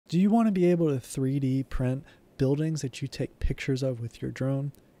Do you want to be able to 3D print buildings that you take pictures of with your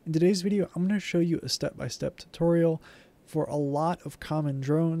drone? In today's video, I'm going to show you a step-by-step tutorial for a lot of common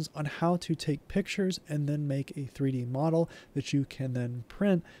drones on how to take pictures and then make a 3D model that you can then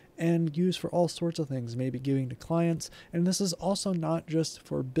print and use for all sorts of things, maybe giving to clients. And this is also not just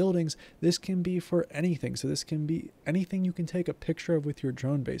for buildings, this can be for anything. So this can be anything you can take a picture of with your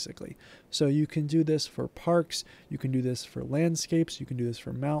drone, basically. So you can do this for parks, you can do this for landscapes, you can do this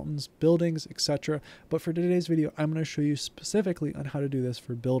for mountains, buildings, etc. But for today's video, I'm going to show you specifically on how to do this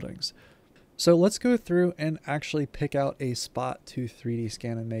for buildings. So let's go through and actually pick out a spot to 3D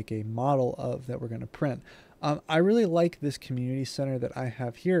scan and make a model of that we're going to print. I really like this community center that I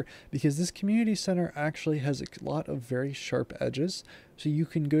have here because this community center actually has a lot of very sharp edges. So you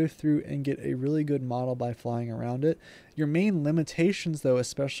can go through and get a really good model by flying around it. Your main limitations though,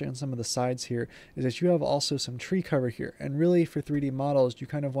 especially on some of the sides here, is that you have also some tree cover here. And really for 3D models, you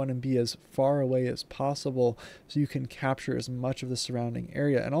kind of want to be as far away as possible so you can capture as much of the surrounding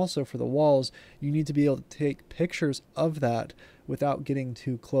area. And also for the walls, you need to be able to take pictures of that without getting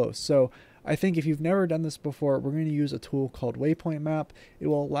too close. So I think if you've never done this before, we're going to use a tool called Waypoint Map. It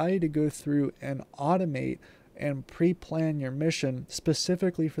will allow you to go through and automate and pre-plan your mission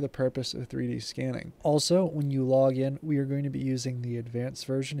specifically for the purpose of 3D scanning. Also, when you log in, we are going to be using the advanced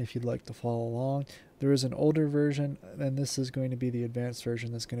version if you'd like to follow along. There is an older version, and this is going to be the advanced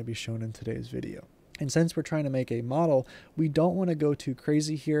version that's going to be shown in today's video. And since we're trying to make a model, we don't want to go too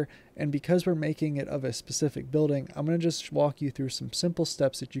crazy here. And because we're making it of a specific building, I'm going to just walk you through some simple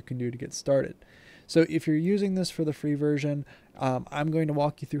steps that you can do to get started. So if you're using this for the free version, I'm going to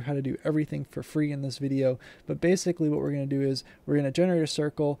walk you through how to do everything for free in this video. But basically what we're going to do is we're going to generate a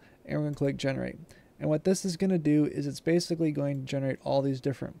circle and we're going to click generate. And what this is going to do is it's basically going to generate all these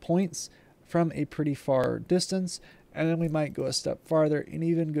different points from a pretty far distance. And then we might go a step farther and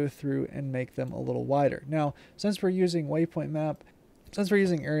even go through and make them a little wider. Now, since we're using Waypoint Map, since we're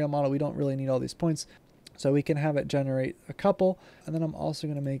using aerial model, we don't really need all these points. So we can have it generate a couple. And then I'm also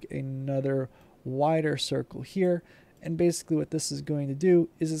going to make another wider circle here. And basically what this is going to do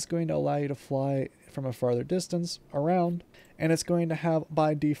is it's going to allow you to fly from a farther distance around. And it's going to have,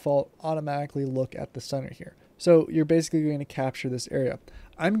 by default, automatically look at the center here. So you're basically going to capture this area.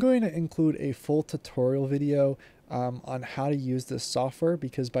 I'm going to include a full tutorial video on how to use this software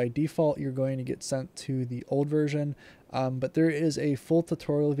because by default you're going to get sent to the old version, but there is a full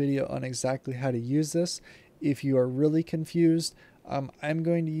tutorial video on exactly how to use this. If you are really confused, I'm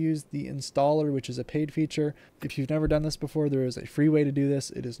going to use the installer, which is a paid feature. If you've never done this before, there is a free way to do this.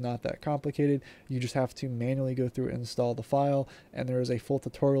 It is not that complicated. You just have to manually go through and install the file, and there is a full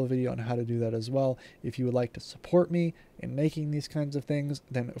tutorial video on how to do that as well. If you would like to support me in making these kinds of things,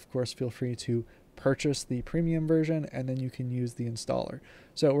 then of course feel free to purchase the premium version and then you can use the installer.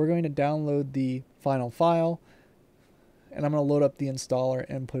 So we're going to download the final file and I'm going to load up the installer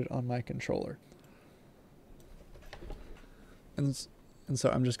and put it on my controller. And so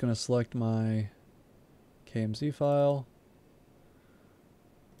I'm just going to select my KMZ file,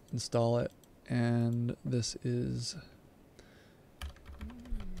 install it, and this is,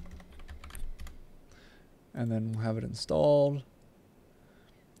 and then we'll have it installed.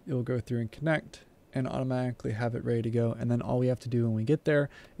 It will go through and connect and automatically have it ready to go. And then all we have to do when we get there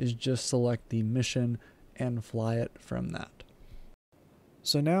is just select the mission and fly it from that.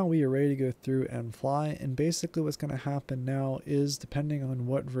 So now we are ready to go through and fly. And basically what's going to happen now is, depending on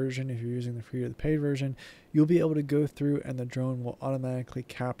what version, if you're using the free or the paid version, you'll be able to go through and the drone will automatically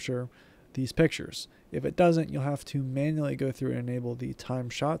capture these pictures. If it doesn't, you'll have to manually go through and enable the time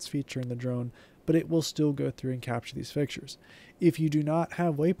shots feature in the drone, but it will still go through and capture these pictures. If you do not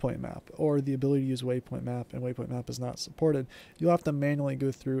have Waypoint Map or the ability to use Waypoint Map and Waypoint Map is not supported, you'll have to manually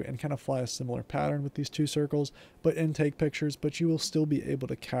go through and kind of fly a similar pattern with these two circles, but take pictures, but you will still be able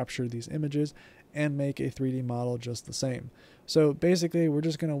to capture these images and make a 3D model just the same. So basically we're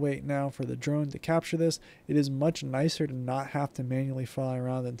just going to wait now for the drone to capture this. It is much nicer to not have to manually fly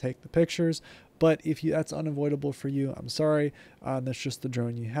around and take the pictures, but if that's unavoidable for you, I'm sorry, that's just the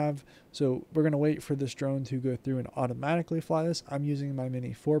drone you have. So we're going to wait for this drone to go through and automatically fly this. I'm using my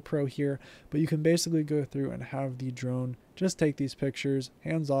Mini 4 Pro here, but you can basically go through and have the drone just take these pictures,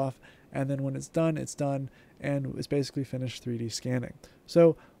 hands off, and then when it's done, and it's basically finished 3D scanning.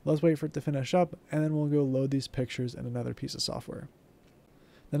 So let's wait for it to finish up, and then we'll go load these pictures in another piece of software.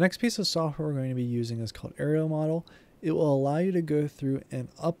 The next piece of software we're going to be using is called Aerial Model. It will allow you to go through and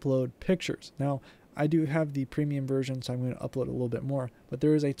upload pictures. Now, I do have the premium version, so I'm going to upload a little bit more, but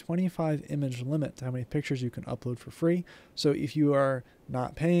there is a 25 image limit to how many pictures you can upload for free. So if you are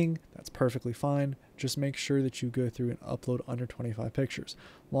not paying, that's perfectly fine. Just make sure that you go through and upload under 25 pictures.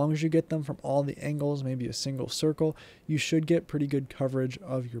 As long as you get them from all the angles, maybe a single circle, you should get pretty good coverage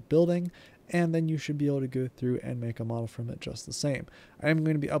of your building, and then you should be able to go through and make a model from it just the same. I am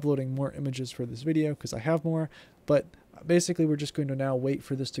going to be uploading more images for this video because I have more, but basically we're just going to now wait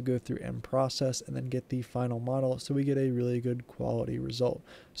for this to go through and process and then get the final model so we get a really good quality result.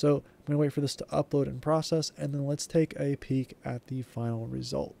 So I'm going to wait for this to upload and process, and then let's take a peek at the final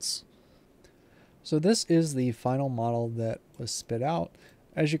results. So this is the final model that was spit out.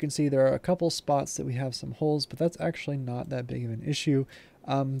 As you can see, there are a couple spots that we have some holes, but that's actually not that big of an issue.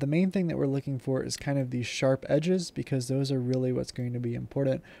 The main thing that we're looking for is kind of these sharp edges, because those are really what's going to be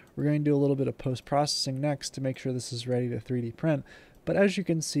important. We're going to do a little bit of post-processing next to make sure this is ready to 3D print. But as you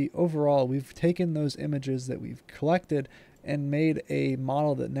can see, overall, we've taken those images that we've collected and made a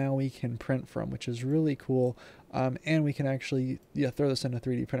model that now we can print from, which is really cool. And we can actually throw this in a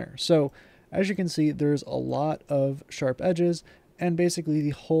 3D printer. So as you can see, there's a lot of sharp edges, and basically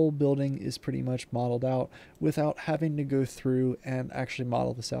the whole building is pretty much modeled out without having to go through and actually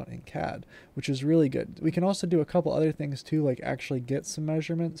model this out in CAD, which is really good. We can also do a couple other things too, like actually get some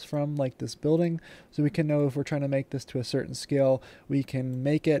measurements from like this building, so we can know if we're trying to make this to a certain scale, we can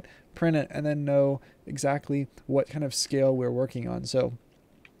make it, print it, and then know exactly what kind of scale we're working on. So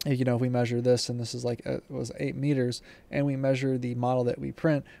you know, if we measure this, and this is like it was 8 meters, and we measure the model that we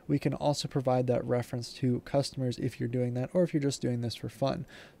print, we can also provide that reference to customers if you're doing that, or if you're just doing this for fun.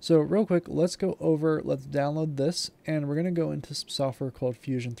 So real quick, let's go over, let's download this, and we're going to go into some software called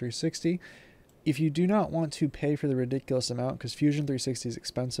Fusion 360. If you do not want to pay for the ridiculous amount, because Fusion 360 is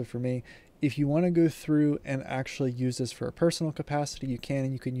expensive for me, if you want to go through and actually use this for a personal capacity, you can,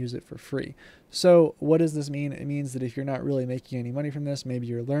 and you can use it for free. So what does this mean? It means that if you're not really making any money from this, maybe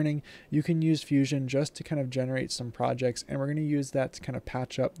you're learning, you can use Fusion just to kind of generate some projects, and we're going to use that to kind of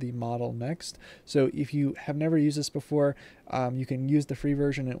patch up the model next. So if you have never used this before, you can use the free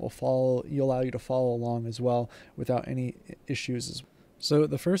version. It will allow you to follow along as well without any issues as well. So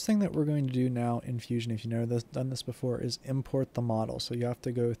the first thing that we're going to do now in Fusion, if you've never done this before, is import the model. So you have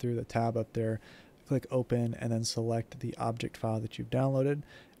to go through the tab up there, click open, and then select the object file that you've downloaded.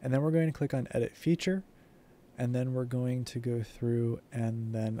 And then we're going to click on edit feature. And then we're going to go through,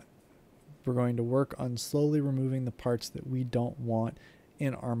 and then we're going to work on slowly removing the parts that we don't want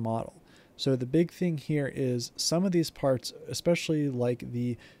in our model. So the big thing here is some of these parts, especially like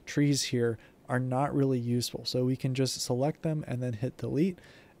the trees here, are not really useful. So we can just select them and then hit delete.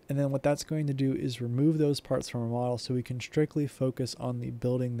 And then what that's going to do is remove those parts from our model so we can strictly focus on the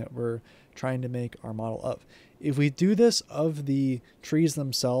building that we're trying to make our model of. If we do this of the trees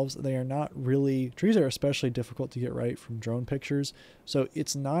themselves, they are not really, trees are especially difficult to get right from drone pictures. So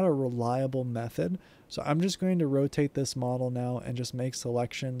it's not a reliable method. So I'm just going to rotate this model now and just make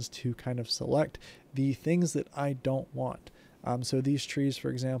selections to kind of select the things that I don't want. So these trees,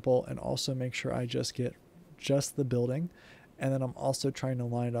 for example, and also make sure I just get just the building. And then I'm also trying to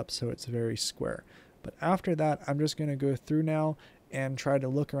line it up so it's very square. But after that, I'm just going to go through now and try to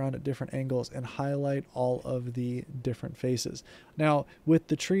look around at different angles and highlight all of the different faces. Now, with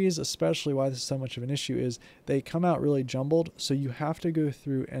the trees, especially why this is so much of an issue is they come out really jumbled. So you have to go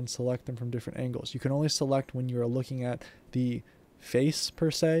through and select them from different angles. You can only select when you are looking at the face per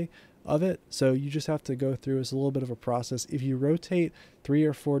se of it. So you just have to go through. It's a little bit of a process. If you rotate 3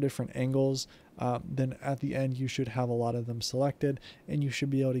 or 4 different angles, then at the end you should have a lot of them selected, and you should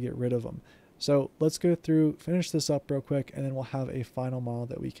be able to get rid of them. So let's go through, finish this up real quick, and then we'll have a final model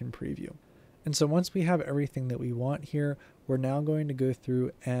that we can preview. And so once we have everything that we want here, we're now going to go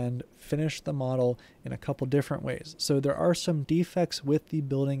through and finish the model in a couple different ways. So there are some defects with the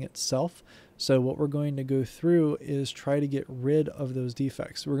building itself. So what we're going to go through is try to get rid of those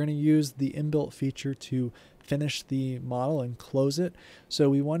defects. We're going to use the inbuilt feature to finish the model and close it. So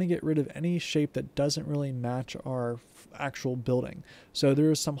we want to get rid of any shape that doesn't really match our actual building. So there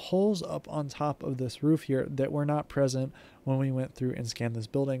are some holes up on top of this roof here that were not present when we went through and scanned this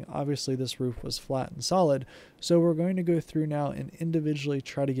building. Obviously this roof was flat and solid. So we're going to go through now and individually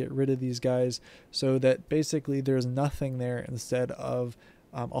try to get rid of these guys so that basically there's nothing there instead of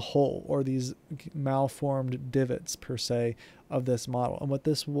a hole or these malformed divots per se of this model. And what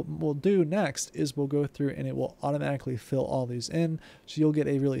this will do next is we'll go through and it will automatically fill all these in. So you'll get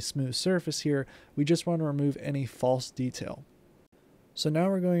a really smooth surface here. We just want to remove any false detail. So now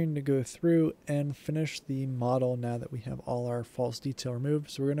we're going to go through and finish the model now that we have all our false detail removed.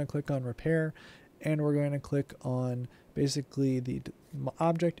 So we're going to click on repair, and we're going to click on basically the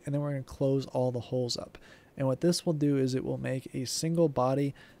object, and then we're going to close all the holes up. And what this will do is it will make a single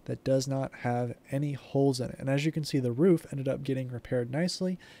body that does not have any holes in it. And as you can see, the roof ended up getting repaired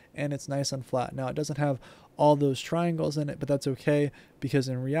nicely, and it's nice and flat. Now, it doesn't have all those triangles in it, but that's okay, because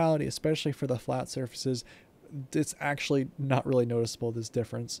in reality, especially for the flat surfaces, it's actually not really noticeable, this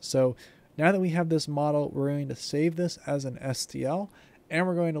difference. So now that we have this model, we're going to save this as an STL, and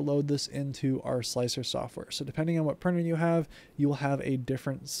we're going to load this into our slicer software. So depending on what printer you will have a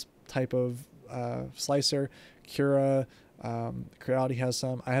different type of slicer. Cura, Creality has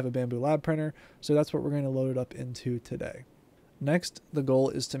some. I have a Bamboo Lab printer, so that's what we're going to load it up into today. Next, the goal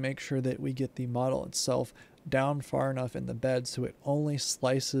is to make sure that we get the model itself down far enough in the bed so it only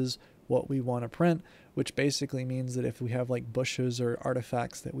slices what we want to print, which basically means that if we have like bushes or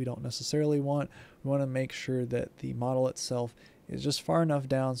artifacts that we don't necessarily want, we want to make sure that the model itself is just far enough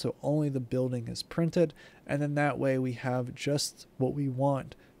down so only the building is printed, and then that way we have just what we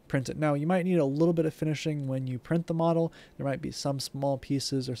want printed. Now, you might need a little bit of finishing when you print the model. There might be some small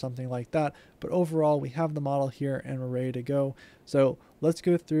pieces or something like that, but overall we have the model here and we're ready to go. So let's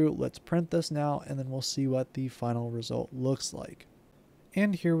go through, let's print this now, and then we'll see what the final result looks like.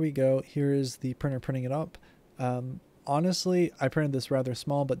 And here we go. Here is the printer printing it up. Honestly, I printed this rather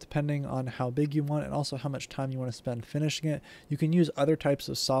small, but depending on how big you want and also how much time you want to spend finishing it, you can use other types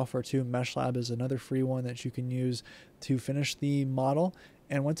of software too. MeshLab is another free one that you can use to finish the model.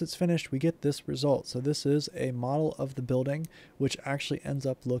 And once it's finished, we get this result. So this is a model of the building, which actually ends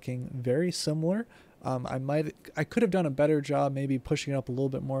up looking very similar. I could have done a better job maybe pushing it up a little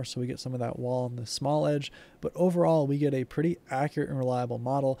bit more so we get some of that wall on the small edge, but overall we get a pretty accurate and reliable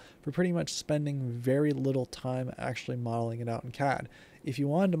model for pretty much spending very little time actually modeling it out in CAD. If you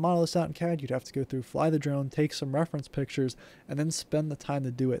wanted to model this out in CAD, you'd have to go through, fly the drone, take some reference pictures, and then spend the time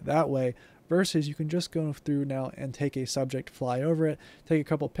to do it that way, versus you can just go through now and take a subject, fly over it, take a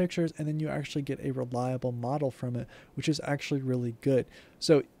couple pictures, and then you actually get a reliable model from it, which is actually really good.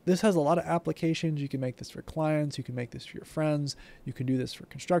 So this has a lot of applications. You can make this for clients, you can make this for your friends, you can do this for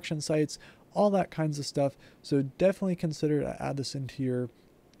construction sites, all that kinds of stuff. So definitely consider to add this into your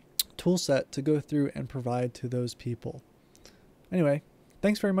tool set to go through and provide to those people. Anyway,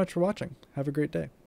 thanks very much for watching. Have a great day.